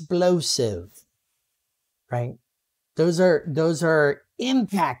 explosive, right? Those are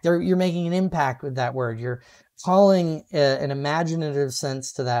impact. You're making an impact with that word. You're calling an imaginative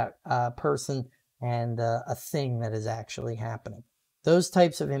sense to that person and a thing that is actually happening. Those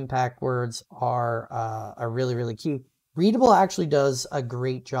types of impact words are really, really key. Readable actually does a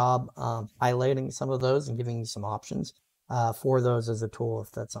great job highlighting some of those and giving you some options for those as a tool if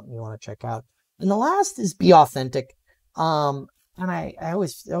that's something you want to check out. And the last is be authentic. And it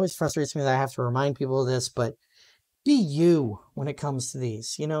always frustrates me that I have to remind people of this, but be you when it comes to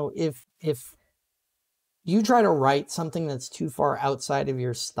these. If you try to write something that's too far outside of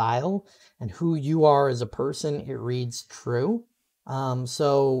your style and who you are as a person, it reads true.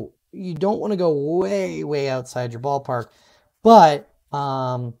 So you don't want to go way, way outside your ballpark, but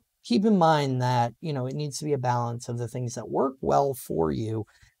keep in mind that, it needs to be a balance of the things that work well for you,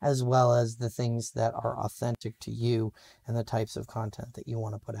 as well as the things that are authentic to you and the types of content that you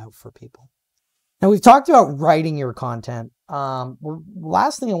want to put out for people. Now, we've talked about writing your content.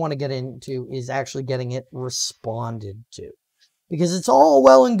 Last thing I want to get into is actually getting it responded to, because it's all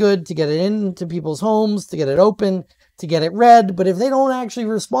well and good to get it into people's homes, to get it open, to get it read. But if they don't actually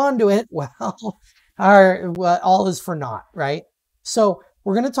respond to it, well, all is for naught, right? So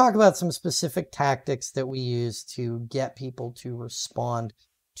we're going to talk about some specific tactics that we use to get people to respond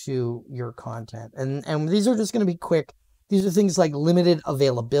to your content. And these are just going to be quick. These are things like limited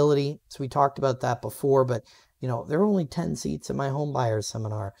availability. So we talked about that before, but there are only 10 seats at my home buyers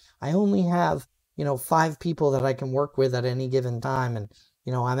seminar. I only have, 5 people that I can work with at any given time. And,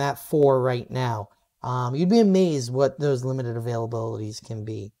 I'm at 4 right now. You'd be amazed what those limited availabilities can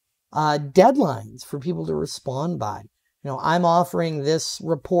be. Deadlines for people to respond by. I'm offering this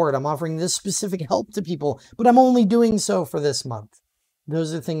report. I'm offering this specific help to people, but I'm only doing so for this month.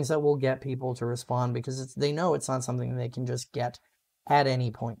 Those are things that will get people to respond because they know it's not something they can just get at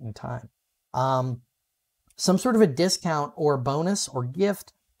any point in time. Some sort of a discount or bonus or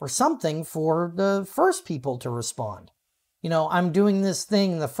gift or something for the first people to respond. I'm doing this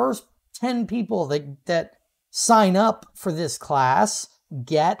thing. The first 10 people that sign up for this class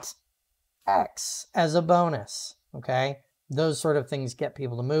get X as a bonus. Okay. Those sort of things get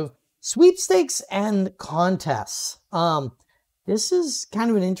people to move. Sweepstakes and contests. This is kind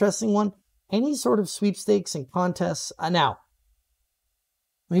of an interesting one. Any sort of sweepstakes and contests. Now,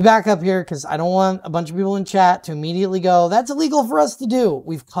 Let me back up here because I don't want a bunch of people in chat to immediately go, that's illegal for us to do.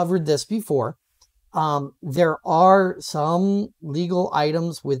 We've covered this before. There are some legal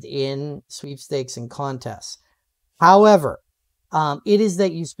items within sweepstakes and contests. However, it is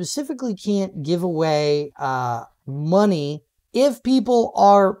that you specifically can't give away money if people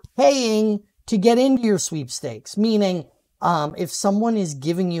are paying to get into your sweepstakes. Meaning, if someone is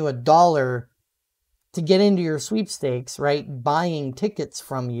giving you $1 to get into your sweepstakes, right, buying tickets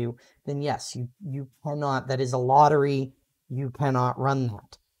from you, then yes, you cannot, that is a lottery, you cannot run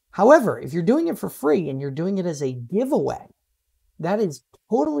that. However, if you're doing it for free and you're doing it as a giveaway, that is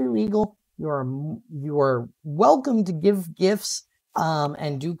totally legal. You are welcome to give gifts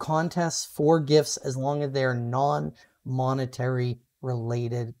and do contests for gifts as long as they're non-monetary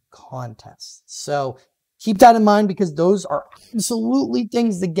related contests. So keep that in mind because those are absolutely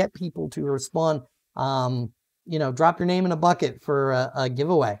things that get people to respond. You know, drop your name in a bucket for a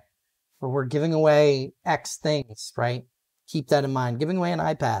giveaway, or we're giving away X things, right? Keep that in mind. Giving away an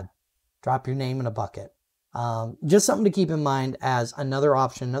iPad, drop your name in a bucket. Just something to keep in mind as another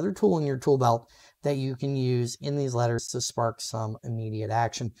option, another tool in your tool belt that you can use in these letters to spark some immediate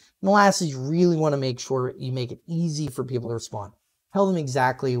action. And lastly, you really want to make sure you make it easy for people to respond. Tell them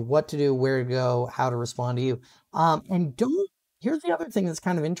exactly what to do, where to go, how to respond to you. And here's the other thing that's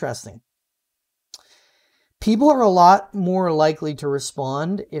kind of interesting. People are a lot more likely to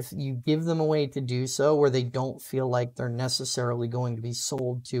respond if you give them a way to do so where they don't feel like they're necessarily going to be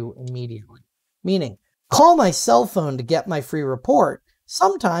sold to immediately. Meaning, call my cell phone to get my free report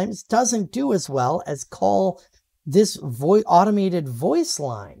sometimes doesn't do as well as call this automated voice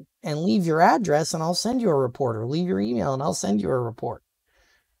line and leave your address and I'll send you a report, or leave your email and I'll send you a report.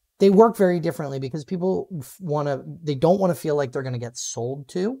 They work very differently because people they don't want to feel like they're going to get sold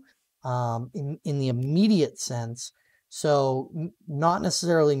to in the immediate sense. So not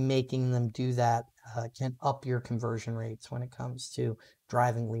necessarily making them do that can up your conversion rates when it comes to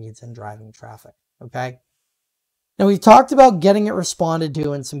driving leads and driving traffic. Okay. Now we've talked about getting it responded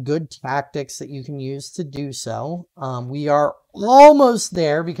to and some good tactics that you can use to do so. We are almost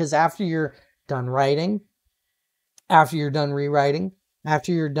there because after you're done writing, after you're done rewriting,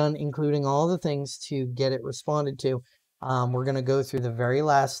 after you're done including all the things to get it responded to, we're going to go through the very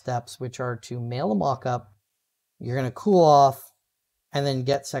last steps, which are to mail a mock-up. You're going to cool off and then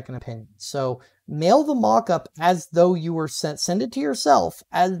get second opinion. So mail the mock-up as though you were send it to yourself,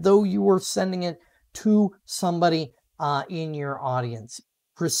 as though you were sending it to somebody in your audience.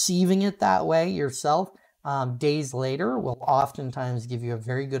 Receiving it that way yourself days later will oftentimes give you a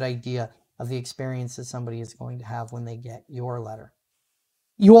very good idea of the experience that somebody is going to have when they get your letter.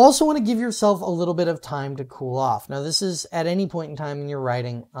 You also want to give yourself a little bit of time to cool off. Now, this is at any point in time in your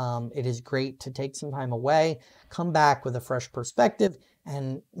writing. It is great to take some time away, come back with a fresh perspective,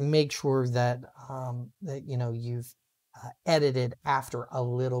 and make sure that you know you've edited after a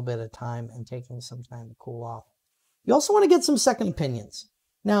little bit of time and taking some time to cool off. You also want to get some second opinions.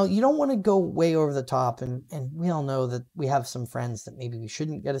 Now, you don't want to go way over the top, and we all know that we have some friends that maybe we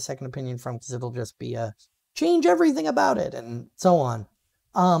shouldn't get a second opinion from because it'll just be a change everything about it and so on.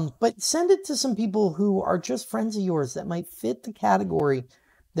 But send it to some people who are just friends of yours that might fit the category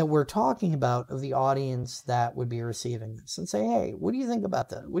that we're talking about of the audience that would be receiving this, and say, hey, what do you think about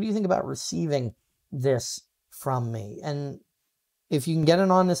that? What do you think about receiving this from me? And if you can get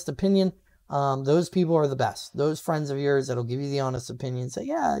an honest opinion, those people are the best. Those friends of yours that'll give you the honest opinion, say,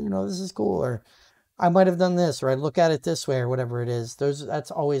 yeah, you know, this is cool, or I might have done this, or I'd look at it this way, or whatever it is.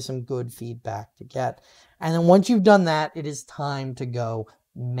 That's always some good feedback to get. And then once you've done that, it is time to go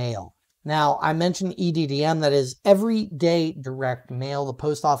mail. Now, I mentioned EDDM, that is everyday direct mail. The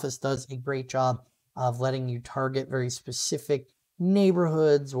post office does a great job of letting you target very specific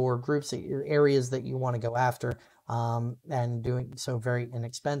neighborhoods or groups, areas that you want to go after, and doing so very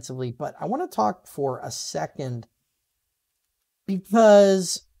inexpensively. But I want to talk for a second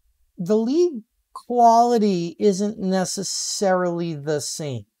because the lead quality isn't necessarily the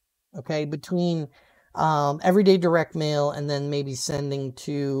same, okay, between everyday direct mail and then maybe sending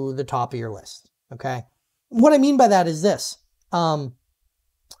to the top of your list. Okay. What I mean by that is this.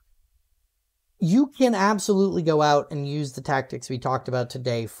 You can absolutely go out and use the tactics we talked about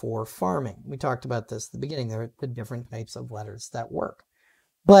today for farming. We talked about this at the beginning. There are the different types of letters that work.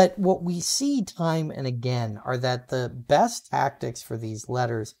 But what we see time and again are that the best tactics for these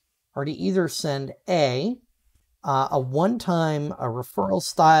letters are to either send a one-time, a referral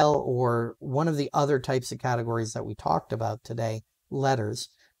style, or one of the other types of categories that we talked about today, letters,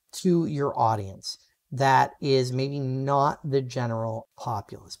 to your audience that is maybe not the general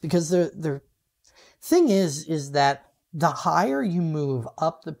populace. Because the thing is that the higher you move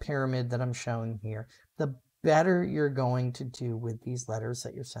up the pyramid that I'm showing here, the better you're going to do with these letters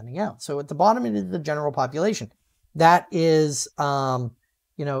that you're sending out. So at the bottom it is the general population. That is,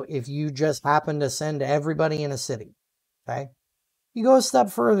 you know, if you just happen to send to everybody in a city, okay? You go a step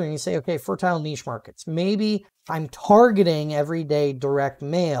further and you say, okay, fertile niche markets. Maybe I'm targeting everyday direct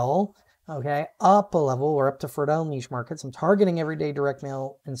mail, okay, up a level or up to fertile niche markets. I'm targeting everyday direct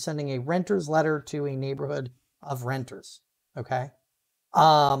mail and sending a renter's letter to a neighborhood of renters, okay?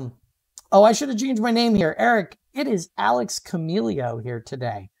 Oh, I should have changed my name here. Eric, it is Alex Camilio here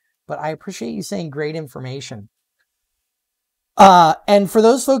today, but I appreciate you saying great information. And for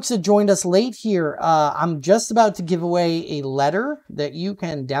those folks that joined us late here, I'm just about to give away a letter that you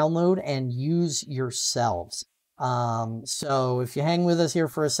can download and use yourselves. So if you hang with us here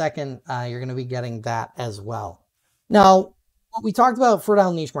for a second, you're going to be getting that as well. Now, what we talked about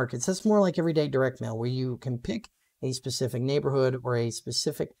fertile niche markets, that's more like everyday direct mail, where you can pick a specific neighborhood or a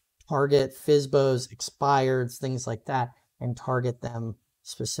specific target, FSBOs, expireds, things like that, and target them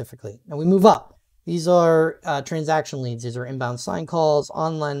specifically. Now we move up. These are transaction leads. These are inbound sign calls,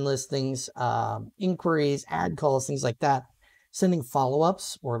 online listings, inquiries, ad calls, things like that. Sending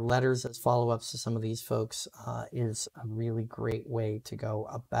follow-ups or letters as follow-ups to some of these folks is a really great way to go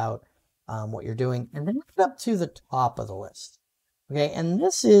about what you're doing. And then get up to the top of the list. Okay, and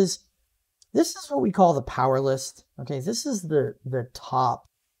this is what we call the power list. Okay, this is the top,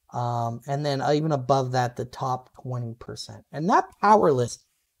 and then even above that, the top 20%. And that power list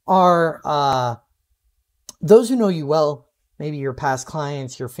are those who know you well, maybe your past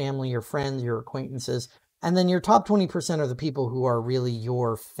clients, your family, your friends, your acquaintances, and then your top 20% are the people who are really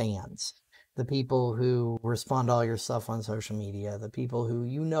your fans, the people who respond to all your stuff on social media, the people who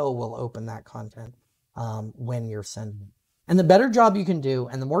you know will open that content when you're sending. And the better job you can do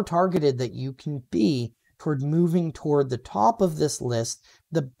and the more targeted that you can be toward moving toward the top of this list,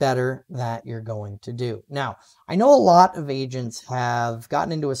 the better that you're going to do. Now, I know a lot of agents have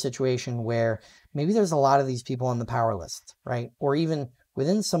gotten into a situation where maybe there's a lot of these people on the power list, right? Or even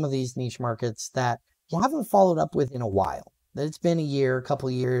within some of these niche markets that you haven't followed up with in a while, that it's been a year, a couple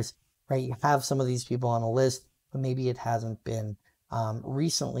of years, right? You have some of these people on a list, but maybe it hasn't been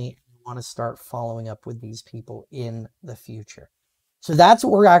recently. You want to start following up with these people in the future. So that's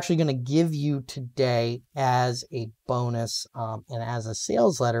what we're actually going to give you today as a bonus and as a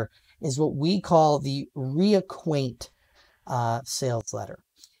sales letter, is what we call the reacquaint sales letter.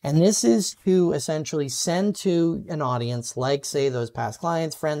 And this is to essentially send to an audience like, say, those past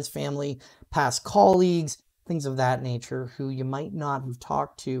clients, friends, family, past colleagues, things of that nature, who you might not have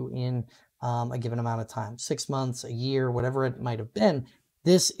talked to in a given amount of time, 6 months, a year, whatever it might have been.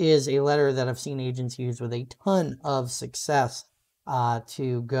 This is a letter that I've seen agents use with a ton of success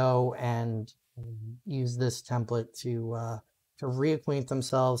to go and use this template to reacquaint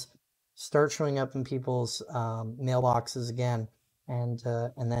themselves, start showing up in people's mailboxes again, and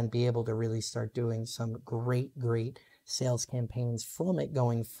then be able to really start doing some great sales campaigns from it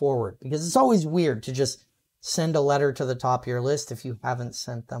going forward. Because it's always weird to just send a letter to the top of your list if you haven't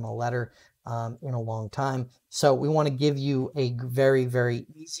sent them a letter in a long time. So we want to give you a very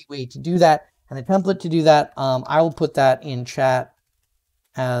easy way to do that and a template to do that. I will put that in chat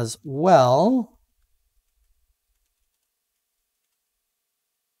as well.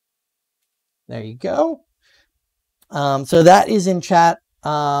 There you go. So that is in chat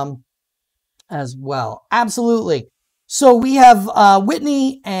as well. Absolutely. So we have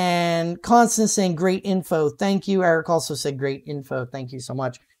Whitney and Constance saying great info. Thank you. Eric also said great info. Thank you so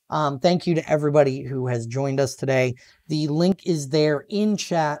much. Thank you to everybody who has joined us today. The link is there in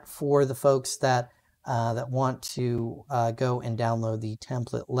chat for the folks that want to go and download the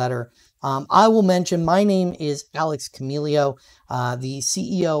template letter. I will mention my name is Alex Camilio, the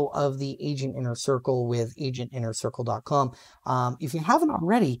CEO of the Agent Inner Circle with agentinnercircle.com. If you haven't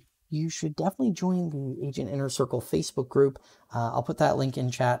already, you should definitely join the Agent Inner Circle Facebook group. I'll put that link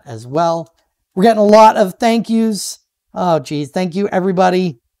in chat as well. We're getting a lot of thank yous. Oh, geez. Thank you,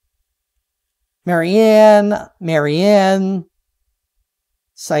 everybody. Marianne,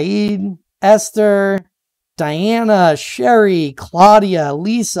 Saeed, Esther, Diana, Sherry, Claudia,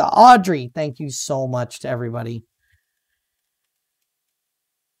 Lisa, Audrey. Thank you so much to everybody.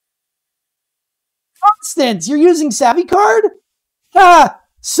 Constance, you're using SavvyCard?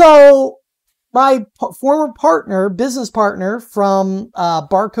 So my former partner, business partner from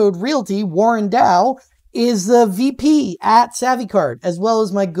Barcode Realty, Warren Dow, is the VP at SavvyCard, as well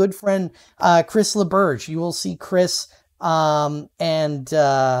as my good friend, Chris LeBurge. You will see Chris my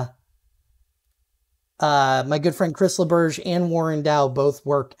good friend Chris LeBurge and Warren Dow both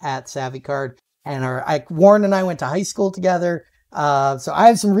work at SavvyCard. Warren and I went to high school together. So I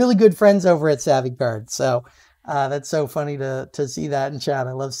have some really good friends over at Savvy Card. So that's so funny to see that in chat.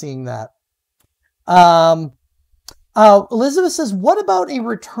 I love seeing that. Elizabeth says, what about a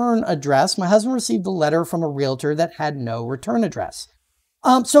return address? My husband received a letter from a realtor that had no return address.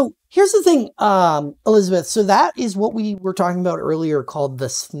 So here's the thing, Elizabeth. So that is what we were talking about earlier called the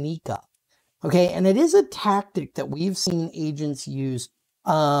sneak up. Okay. And it is a tactic that we've seen agents use,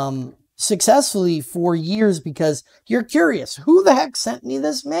 successfully for years, because you're curious, who the heck sent me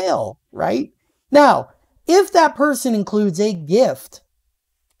this mail, right? Now, if that person includes a gift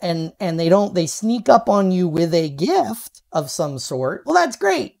and they sneak up on you with a gift of some sort, well, that's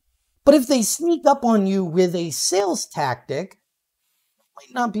great. But if they sneak up on you with a sales tactic,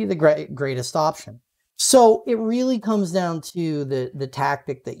 might not be the greatest option. So it really comes down to the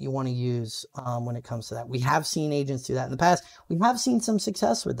tactic that you want to use when it comes to that. We have seen agents do that in the past. We have seen some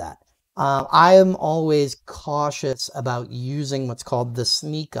success with that. I am always cautious about using what's called the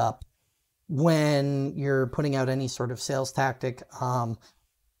sneak up when you're putting out any sort of sales tactic. But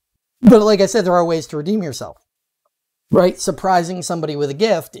like I said, there are ways to redeem yourself, right? Surprising somebody with a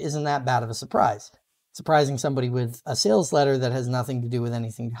gift isn't that bad of a surprise. Surprising somebody with a sales letter that has nothing to do with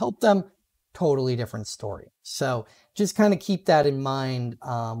anything to help them, totally different story. So just kind of keep that in mind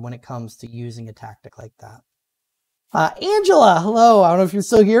when it comes to using a tactic like that. Angela, hello. I don't know if you're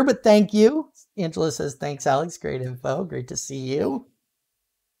still here, but thank you. Angela says, thanks, Alex. Great info. Great to see you.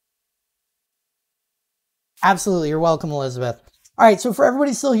 Absolutely. You're welcome, Elizabeth. All right. So for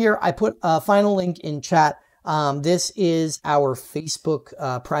everybody still here, I put a final link in chat. This is our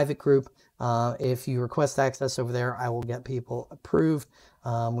Facebook private group. If you request access over there, I will get people approved.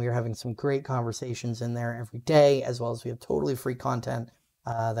 We are having some great conversations in there every day, as well as we have totally free content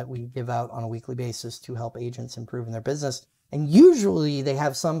that we give out on a weekly basis to help agents improve in their business. And usually they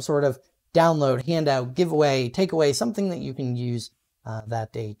have some sort of download, handout, giveaway, takeaway, something that you can use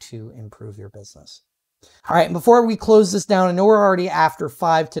that day to improve your business. All right, and before we close this down, I know we're already after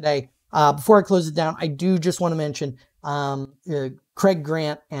 5 today. Before I close it down, I do just want to mention Craig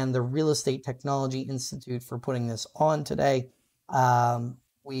Grant and the Real Estate Technology Institute for putting this on today.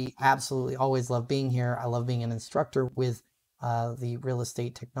 We absolutely always love being here. I love being an instructor with the Real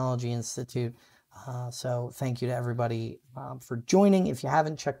Estate Technology Institute. So thank you to everybody for joining. If you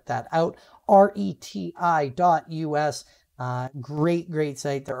haven't checked that out, reti.us. Great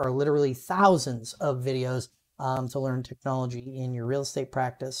site. There are literally thousands of videos to learn technology in your real estate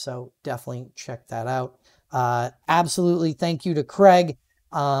practice. So definitely check that out. Absolutely. Thank you to Craig.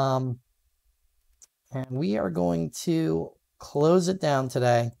 And we are going to close it down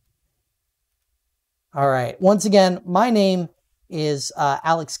today. All right. Once again, my name is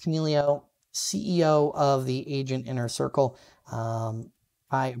Alex Camilio, CEO of the Agent Inner Circle.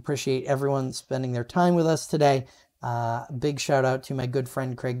 I appreciate everyone spending their time with us today. Big shout out to my good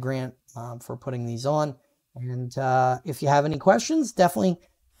friend Craig Grant for putting these on. And if you have any questions, definitely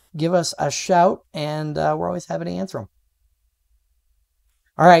give us a shout, and we're always happy to answer them.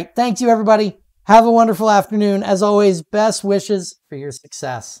 All right. Thank you, everybody. Have a wonderful afternoon. As always, best wishes for your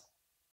success.